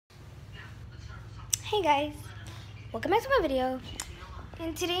Hey guys, welcome back to my video,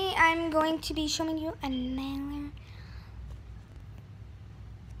 and today I'm going to be showing you another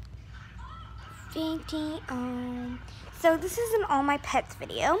video. So this is an all my pets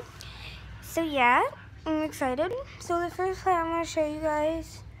video. So yeah, I'm excited. So the first pet I'm going to show you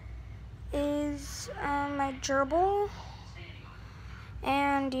guys is my gerbil,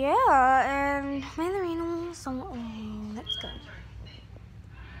 and yeah, and my other animals. So let's go.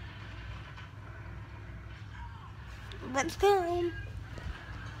 Let's go.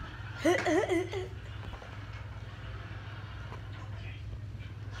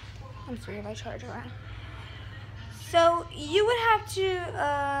 I'm sorry if I charge around. So you would have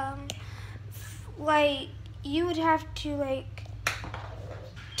to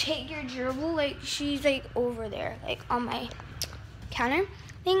take your gerbil, like she's like over there, like on my counter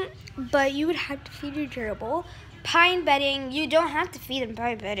thing, but you would have to feed your gerbil pine bedding. You don't have to feed them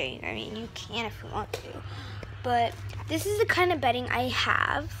pine bedding. I mean, you can if you want to, but this is the kind of bedding I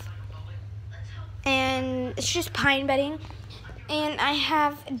have, and it's just pine bedding. And I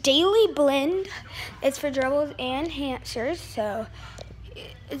have Daily Blend. It's for gerbils and hamsters, so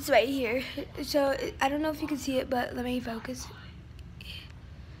it's right here. So I don't know if you can see it, but let me focus.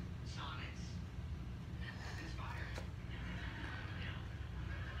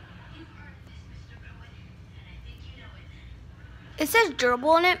 It says gerbil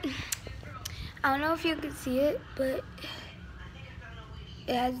on it. I don't know if you can see it, but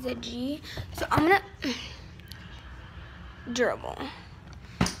it has the G. So I'm gonna gerbil.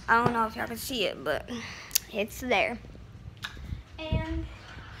 I don't know if y'all can see it, but it's there. And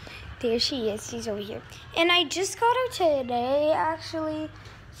there she is. She's over here. And I just got her today, actually.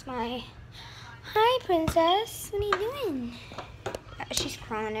 It's my... Hi, princess. What are you doing? She's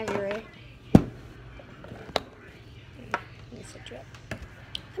crawling everywhere. Let me set you up.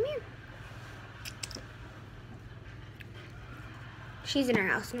 Come here. She's in her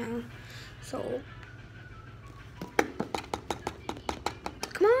house now. So...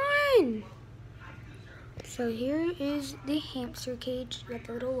 Come on! So here is the hamster cage. You got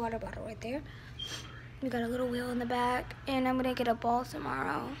the little water bottle right there. We got a little wheel in the back, and I'm gonna get a ball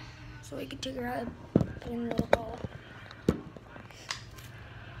tomorrow so we can take her out and put in the little ball.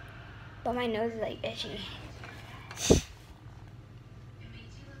 But my nose is like itchy.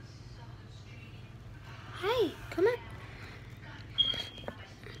 Hi, come on.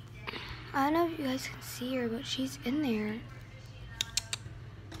 I don't know if you guys can see her, but she's in there.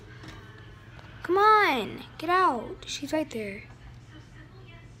 Come on, get out. She's right there.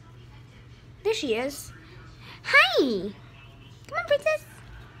 There she is. Hi. Come on, princess.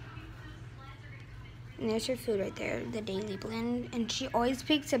 And there's her food right there, the Daily Blend. And she always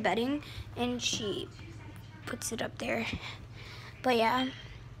picks a bedding and she puts it up there. But yeah.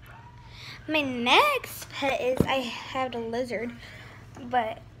 My next pet is, I have a lizard.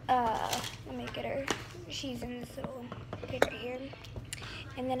 But, let me get her. She's in this little cage right here.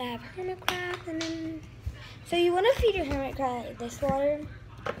 And then I have hermit crab, and then, so you want to feed your hermit crab this water,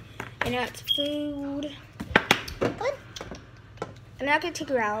 and now it's food. But I'm not going to take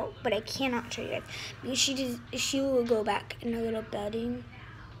her out, but I cannot show you guys, because she will go back in her little bedding.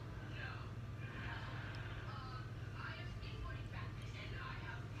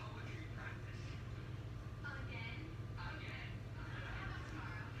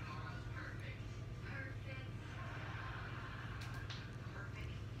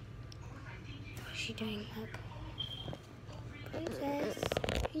 What's she doing? Look. Princess,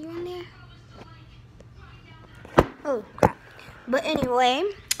 are you in there? Oh, crap. But anyway,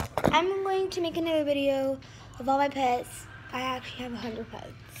 I'm going to make another video of all my pets. I actually have 100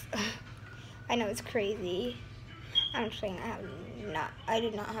 pets. I know it's crazy. I'm saying I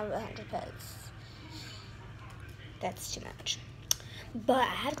did not have 100 pets. That's too much. But I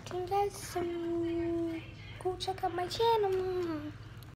have to tell you guys go check out my channel.